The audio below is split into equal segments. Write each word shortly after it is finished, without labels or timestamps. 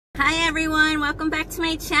Hi everyone, welcome back to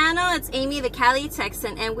my channel. It's Amy the Cali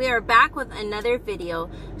Texan and we are back with another video.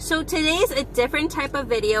 So today's a different type of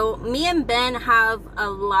video. Me and Ben have a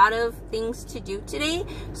lot of things to do today,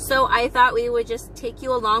 so I thought we would just take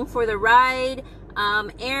you along for the ride.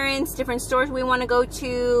 Errands, different stores we want to go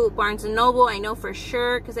to, Barnes & Noble, I know for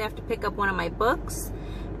sure because I have to pick up one of my books.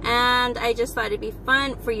 And I just thought it'd be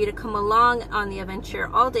fun for you to come along on the adventure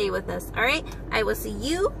all day with us. Alright, I will see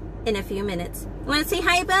you in a few minutes. You want to say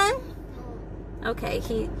hi, Ben? Okay,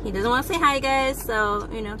 he doesn't want to say hi, guys, so,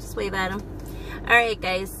 you know, just wave at him. Alright,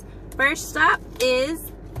 guys, first stop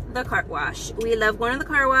is the car wash. We love going to the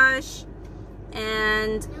car wash,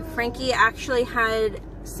 and Frankie actually had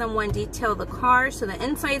someone detail the car, so the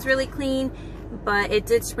inside's really clean, but it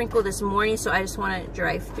did sprinkle this morning, so I just want to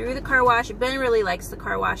drive through the car wash. Ben really likes the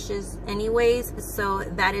car washes anyways, so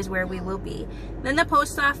that is where we will be. Then the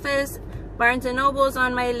post office, Barnes & Noble's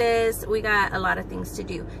on my list. We got a lot of things to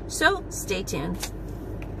do, so stay tuned.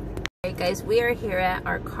 Alright guys, we are here at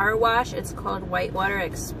our car wash. It's called Whitewater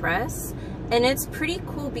Express, and it's pretty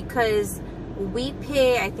cool because we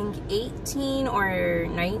pay, I think, $18 or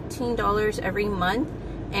 $19 every month,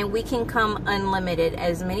 and we can come unlimited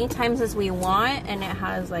as many times as we want, and it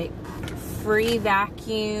has like free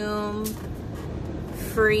vacuum,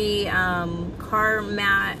 free car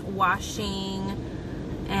mat washing,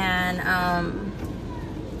 and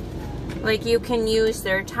like you can use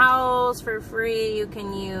their towels for free, you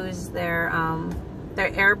can use their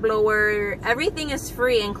air blower. Everything is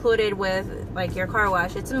free included with like your car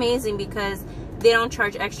wash. It's amazing because they don't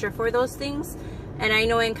charge extra for those things. And I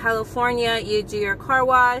know in California you do your car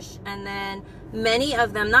wash, and then many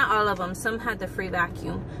of them, not all of them, some had the free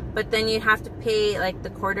vacuum, but then you'd have to pay like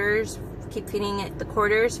the quarters, keep feeding it the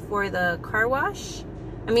quarters for the car wash,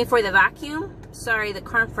 I mean for the vacuum. Sorry, the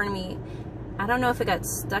car in front of me, I don't know if it got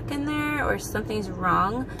stuck in there or something's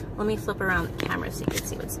wrong. Let me flip around the camera so you can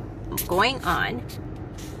see what's going on.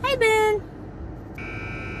 Hi, Ben.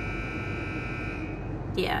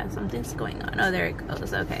 Yeah, something's going on. Oh, there it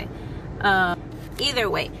goes. Okay. Either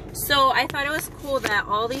way, so I thought it was cool that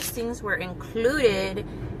all these things were included,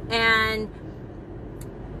 and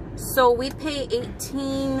so we pay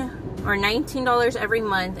 $18 or $19 every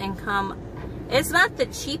month and come. It's not the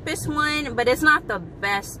cheapest one, but it's not the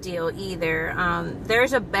best deal either.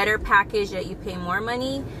 There's a better package that you pay more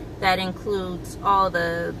money that includes all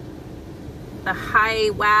the high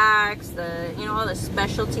wax, the, you know, all the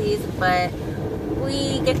specialties, but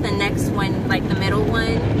we get the next one, like the middle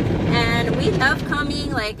one, and we love coming.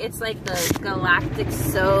 Like, it's like the galactic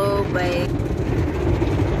soap, like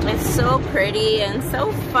it's so pretty and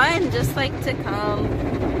so fun just like to come.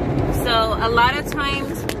 So a lot of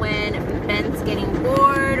times when Ben's getting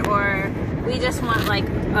bored or we just want like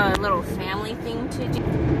a little family thing to do,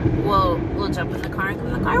 we'll jump in the car and come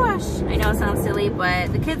to the car wash. I know it sounds silly,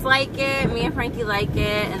 but the kids like it, me and Frankie like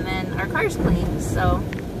it, and then our car's clean, so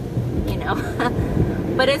you know.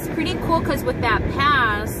 But it's pretty cool because with that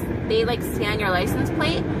pass, they like scan your license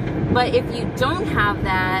plate, but if you don't have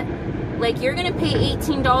that, like you're gonna pay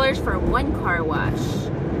 $18 for one car wash.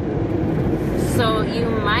 So you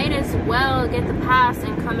might as well get the pass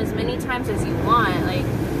and come as many times as you want. Like,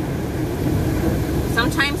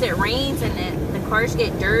 sometimes it rains and the cars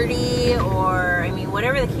get dirty, or I mean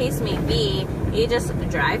whatever the case may be, you just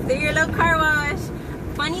drive through your little car wash.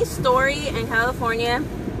 Funny story, in California,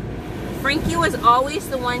 Frankie was always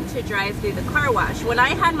the one to drive through the car wash. When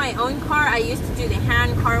I had my own car, I used to do the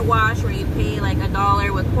hand car wash where you pay like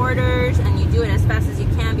 $1 with quarters and you do it as fast as you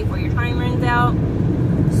can before your time runs out.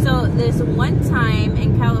 So this one time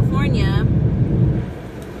in California,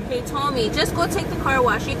 he told me, just go take the car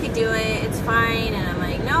wash, you could do it, it's fine. And I'm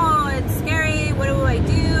like, no, it's scary, what do I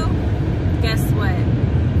do? Guess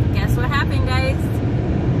what? Guess what happened, guys?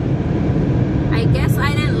 I guess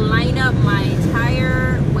I didn't line up my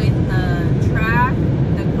tire with the track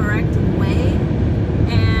the correct way,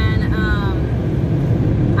 and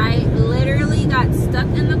I literally got stuck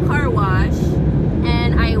in the car wash,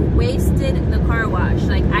 and I wasted the car wash.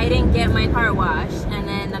 Like, I didn't get my car wash, and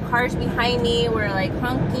then the cars behind me were like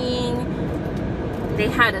honking. They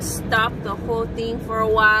had to stop the whole thing for a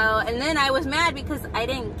while, and then I was mad because I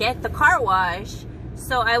didn't get the car wash,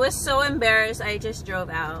 so I was so embarrassed I just drove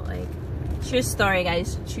out. Like, true story,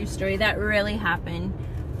 guys, true story, that really happened.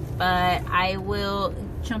 But I will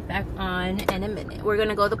jump back on in a minute. We're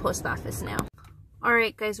gonna go to the post office now. All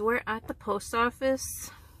right guys, we're at the post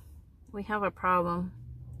office. We have a problem.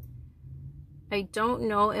 I don't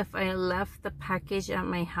know if I left the package at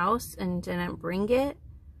my house and didn't bring it,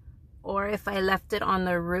 or if I left it on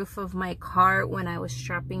the roof of my car when I was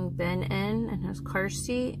strapping Ben in his car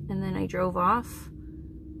seat and then I drove off,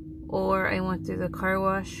 or I went through the car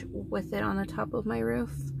wash with it on the top of my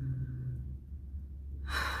roof.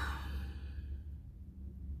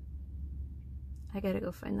 I gotta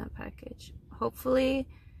go find that package. Hopefully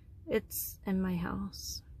it's in my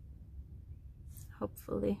house.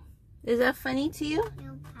 Hopefully. Is that funny to you?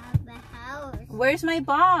 You have the house. Where's my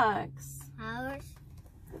box? House.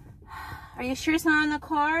 Are you sure it's not on the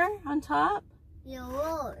car on top?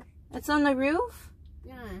 Yours. It's on the roof?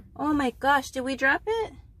 No. Oh my gosh, did we drop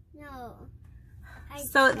it? No.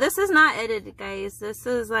 So this is not edited, guys. This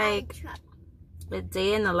is like a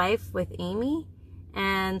day in the life with Amy.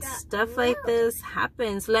 And stuff like this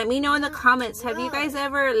happens. Let me know in the comments. Have you guys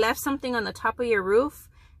ever left something on the top of your roof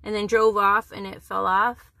and then drove off and it fell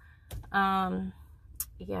off?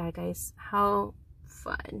 Yeah, guys, how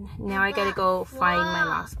fun. Now I gotta go find my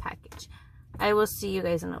lost package. I will see you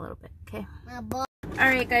guys in a little bit, okay?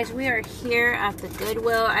 Alright guys, we are here at the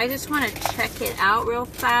Goodwill. I just want to check it out real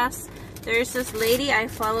fast. There's this lady I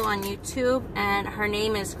follow on YouTube, and her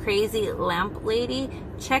name is Crazy Lamp Lady.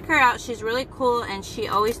 Check her out. She's really cool, and she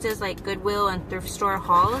always does like Goodwill and thrift store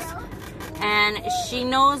hauls. And she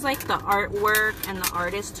knows like the artwork and the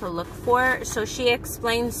artist to look for. So she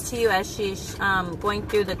explains to you as she's going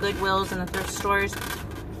through the Goodwills and the thrift stores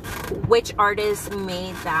which artist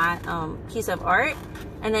made that piece of art.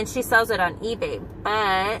 And then she sells it on eBay.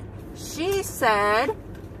 But she said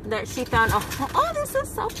that she found oh, this is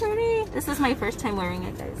so pretty. This is my first time wearing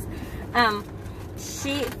it, guys.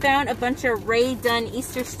 She found a bunch of Ray Dunn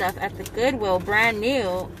Easter stuff at the Goodwill, brand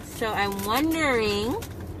new. So I'm wondering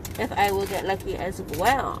if I will get lucky as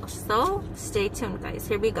well. So stay tuned, guys.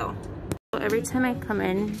 Here we go. Every time I come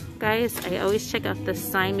in, guys, I always check out the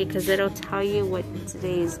sign because it'll tell you what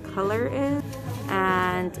today's color is.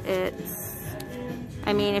 And it's,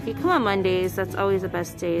 I mean, if you come on Mondays, that's always the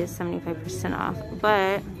best day, 75% off.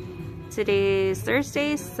 But today's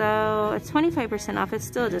Thursday, so it's 25% off. It's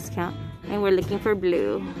still a discount. And we're looking for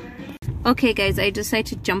blue. Okay, guys, I decided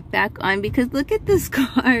to jump back on because look at this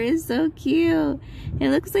car. It's so cute. It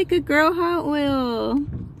looks like a girl Hot Wheel.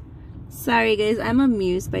 Sorry, guys. I'm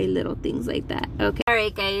amused by little things like that. Okay.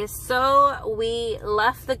 Alright, guys. So we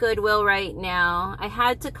left the Goodwill right now. I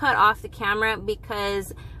had to cut off the camera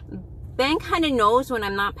because Ben kind of knows when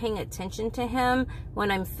I'm not paying attention to him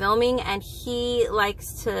when I'm filming, and he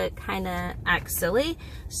likes to kind of act silly.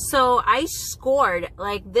 So I scored.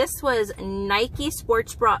 Like, this was Nike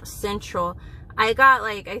Sports Bra Central. I got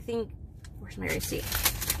like, I think, where's my receipt?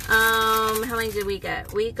 How many did we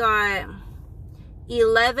get? We got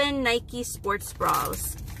 11 Nike sports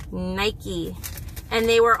bras. Nike. And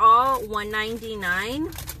they were all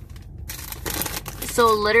 $1.99. So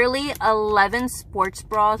literally 11 sports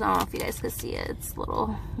bras. I don't know if you guys can see it. It's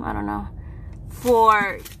little, I don't know.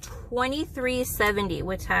 For $23.70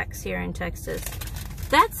 with tax here in Texas.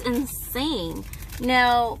 That's insane.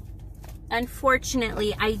 Now,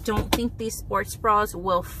 unfortunately, I don't think these sports bras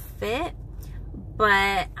will fit,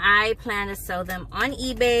 but I plan to sell them on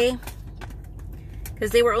eBay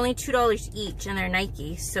because they were only $2 each and they're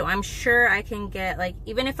Nike. So I'm sure I can get, like,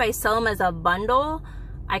 even if I sell them as a bundle,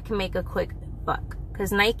 I can make a quick buck.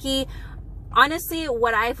 Because Nike, honestly,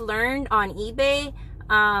 what I've learned on eBay,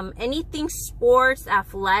 anything sports,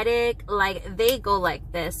 athletic, like, they go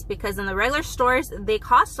like this. Because in the regular stores, they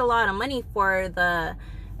cost a lot of money for the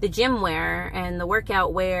gym wear and the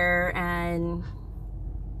workout wear, and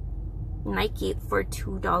Nike for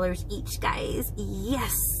 $2 each, guys.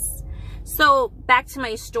 Yes. So back to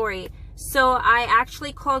my story. So I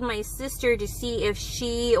actually called my sister to see if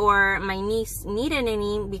she or my niece needed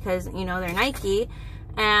any, because, you know, they're Nike.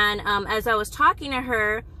 And as I was talking to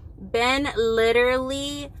her, Ben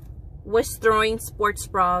literally was throwing sports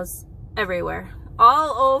bras everywhere,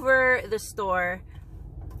 all over the store.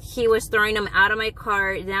 He was throwing them out of my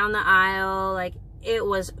cart, down the aisle. Like, it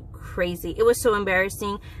was crazy. It was so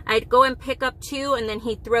embarrassing. I'd go and pick up 2, and then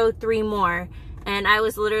he'd throw 3 more. And I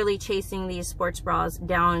was literally chasing these sports bras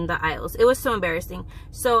down the aisles. It was so embarrassing.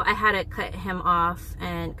 So I had to cut him off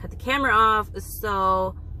and cut the camera off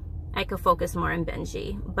so I could focus more on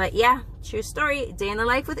Benji. But yeah, true story. Day in the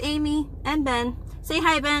life with Amy and Ben. Say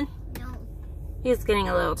hi, Ben. No. He's getting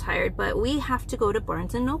a little tired, but we have to go to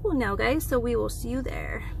Barnes & Noble now, guys. So we will see you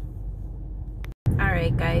there.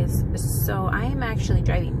 Alright, guys. So I am actually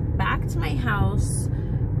driving back to my house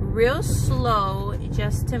real slow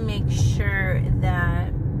just to make sure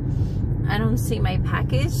that I don't see my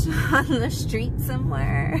package on the street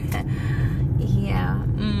somewhere. Yeah,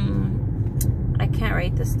 I can't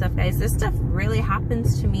write this stuff, guys. This stuff really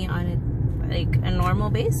happens to me on a normal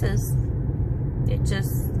basis. It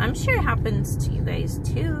just, I'm sure it happens to you guys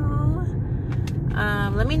too.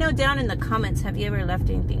 Let me know down in the comments, have you ever left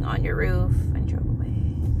anything on your roof and drove away?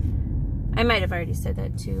 I might have already said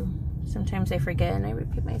that too. Sometimes I forget and I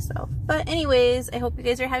repeat myself. But anyways, I hope you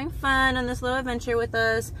guys are having fun on this little adventure with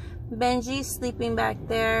us. Benji's sleeping back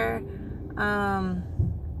there.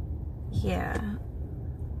 Yeah.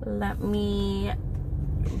 Let me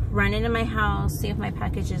run into my house, see if my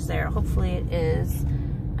package is there. Hopefully it is.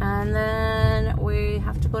 And then we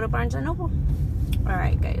have to go to Barnes & Noble.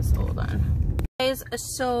 Alright guys, hold on. Guys,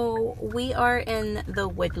 so we are in the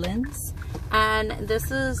Woodlands. And this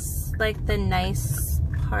is like the nice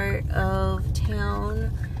part of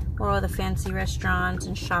town where all the fancy restaurants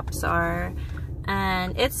and shops are.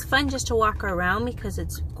 And it's fun just to walk around because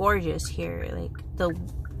it's gorgeous here. Like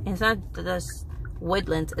it's not the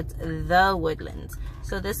Woodlands, it's the Woodlands.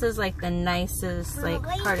 So this is like the nicest like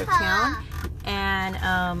part of town. And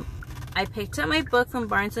I picked up my book from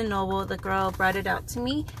Barnes & Noble. The girl brought it out to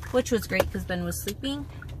me, which was great because Ben was sleeping.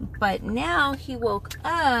 But now he woke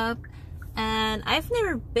up and I've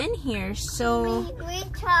never been here, so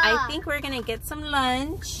I think we're gonna get some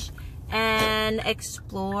lunch and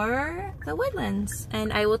explore the Woodlands,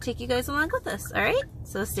 and I will take you guys along with us. All right,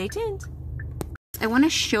 so stay tuned. I want to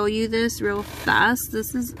show you this real fast.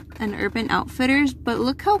 This is an Urban Outfitters, but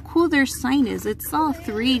look how cool their sign is. It's all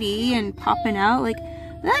 3D and popping out. Like,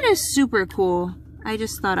 that is super cool. I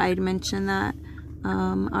just thought I'd mention that.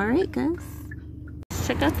 All right, guys.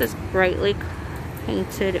 Check out this brightly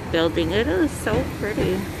painted building. It is so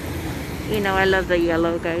pretty. You know, I love the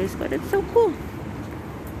yellow, guys, but it's so cool.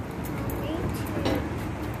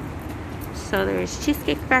 So there's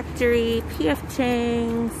Cheesecake Factory, P.F.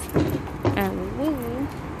 Chang's, and we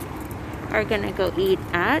are gonna go eat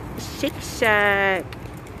at Shake Shack.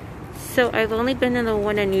 So I've only been in the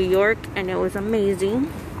one in New York and it was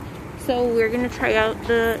amazing. So we're gonna try out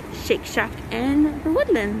the Shake Shack in the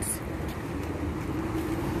Woodlands.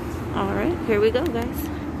 Alright, here we go, guys.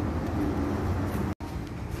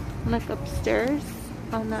 Look upstairs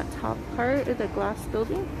on that top part of the glass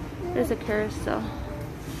building. There's a carousel.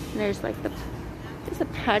 And there's like there's a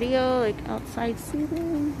patio, like outside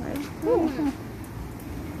seating. Right there.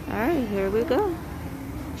 Alright, here we go.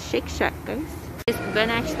 Shake Shack, guys. Ben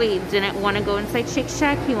actually didn't want to go inside Shake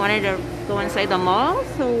Shack. He wanted to go inside the mall.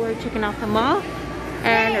 So we're checking out the mall.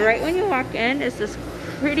 And right when you walk in is this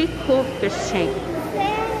pretty cool fish tank.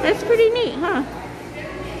 That's pretty neat, huh?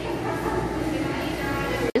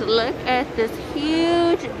 Look at this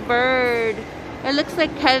huge bird. It looks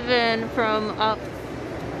like Kevin from Up.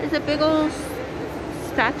 There's a big old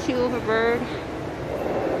statue of a bird.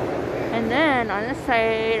 And then on the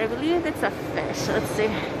side, I believe it's a fish. Let's see.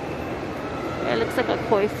 It looks like a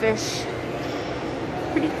koi fish.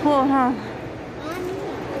 Pretty cool, huh?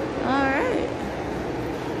 Alright.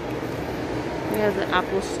 We have the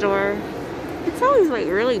Apple store. It's always like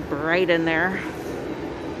really bright in there.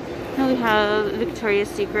 And we have Victoria's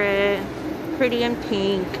Secret, pretty in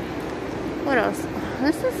pink. What else?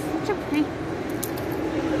 This is such a pretty...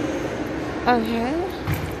 Okay.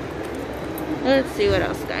 Let's see what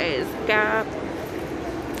else, guys. Gap.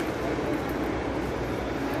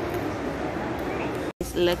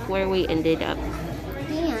 Look where we ended up.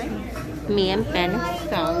 Me and Ben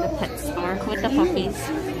found the pet store with the puppies.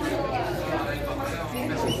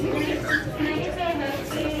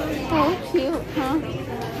 Oh, cute, huh?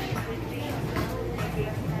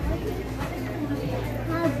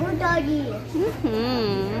 Good doggy.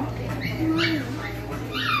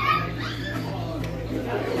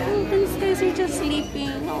 Oh, these guys are just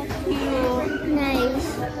sleeping. Oh, cute. Nice.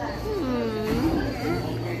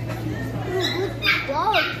 Good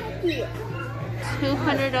dog, puppy.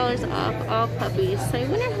 $200 off all puppies. So I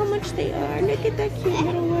wonder how much they are. Look at that cute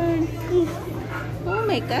little one. Oh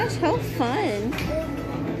my gosh, how fun.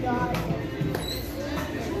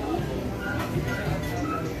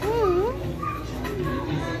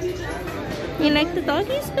 You like the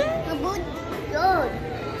doggies, Ben? A good dog.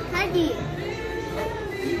 Daddy.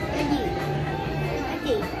 Daddy.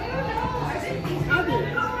 Daddy. Daddy.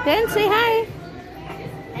 Ben, say hi.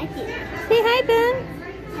 Daddy. Say hi, Ben.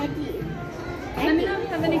 Daddy. Let me know if you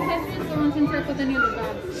have any questions or want to interact with any of the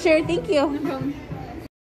dogs. Sure, thank you. No problem.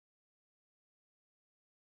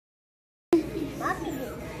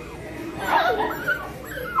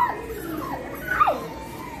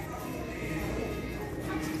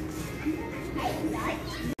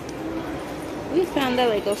 We found the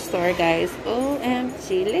Lego store, guys.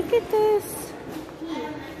 OMG, look at this.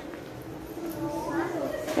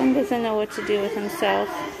 Ben doesn't know what to do with himself.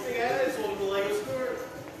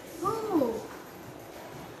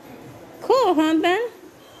 Cool, huh, Ben?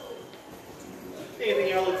 Anything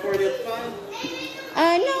y'all look forward to at the time?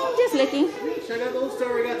 No, I'm just looking? Check out the whole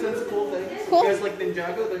store. We got tons of cool things. Cool. You guys like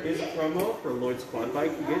Ninjago? There is a promo for Lloyd's quad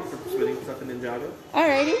bike you get for spinning stuff in Ninjago.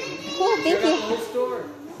 Alrighty. Cool. Thank Check out the you. whole store.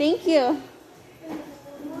 Thank you.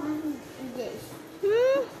 This.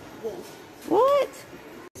 Hmm? This. What?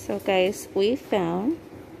 So guys, we found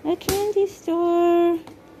a candy store.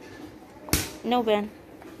 No, Ben.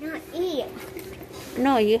 Not here.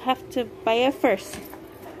 No, you have to buy it first.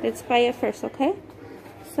 Let's buy it first, okay?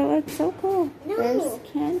 So it's so cool. No. There's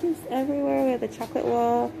candies everywhere. We have the chocolate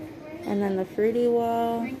wall and then the fruity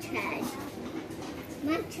wall. My trash.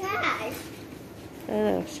 My trash.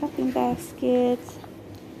 The shopping baskets.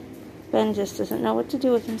 Ben just doesn't know what to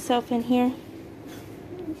do with himself in here.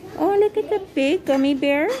 Oh, look at the big gummy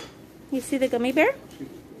bear. You see the gummy bear?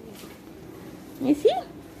 You see?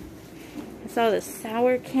 It's all the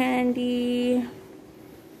sour candy.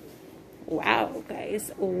 Wow,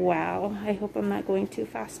 guys. Wow. I hope I'm not going too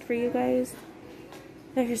fast for you guys.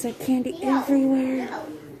 There's like candy everywhere.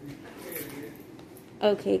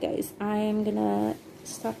 Okay, guys. I'm gonna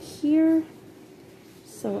stop here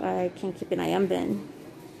so I can keep an eye on Ben.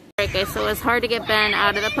 Alright, guys. So it's hard to get Ben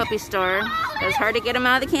out of the puppy store. It was hard to get him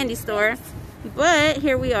out of the candy store. But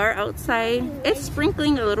here we are outside. It's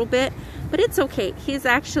sprinkling a little bit, but it's okay. He's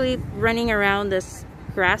actually running around this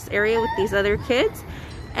grass area with these other kids,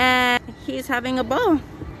 and he's having a ball.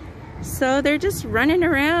 So they're just running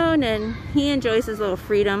around and he enjoys his little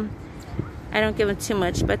freedom. I don't give him too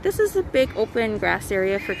much, but this is a big open grass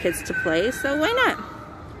area for kids to play, so why not?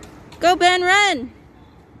 Go Ben, run!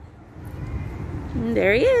 And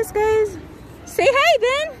there he is, guys. Say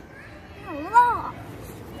hi, Ben! Hello.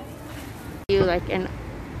 You like a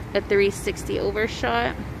 360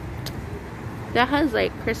 overshot. That has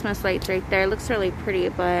like Christmas lights right there. It looks really pretty,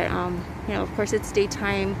 but you know, of course it's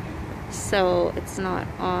daytime, so it's not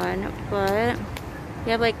on. But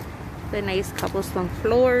you have like the nice cobblestone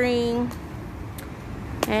flooring,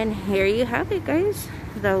 and here you have it, guys.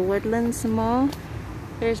 The Woodlands Mall.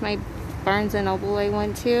 There's my Barnes and Noble I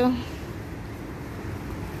went to.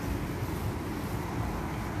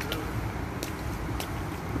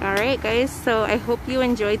 Alright guys, so I hope you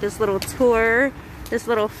enjoyed this little tour, this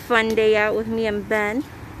little fun day out with me and Ben.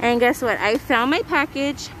 And guess what? I found my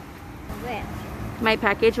package. Where? My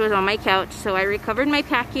package was on my couch, so I recovered my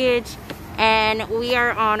package and we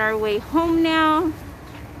are on our way home now.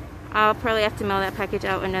 I'll probably have to mail that package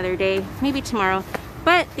out another day, maybe tomorrow.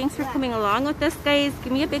 But thanks for coming along with us, guys.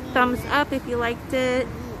 Give me a big thumbs up if you liked it.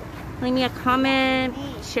 Leave me a comment,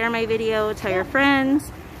 share my video, tell your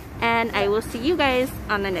friends. And I will see you guys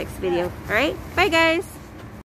on the next video. Alright, bye guys!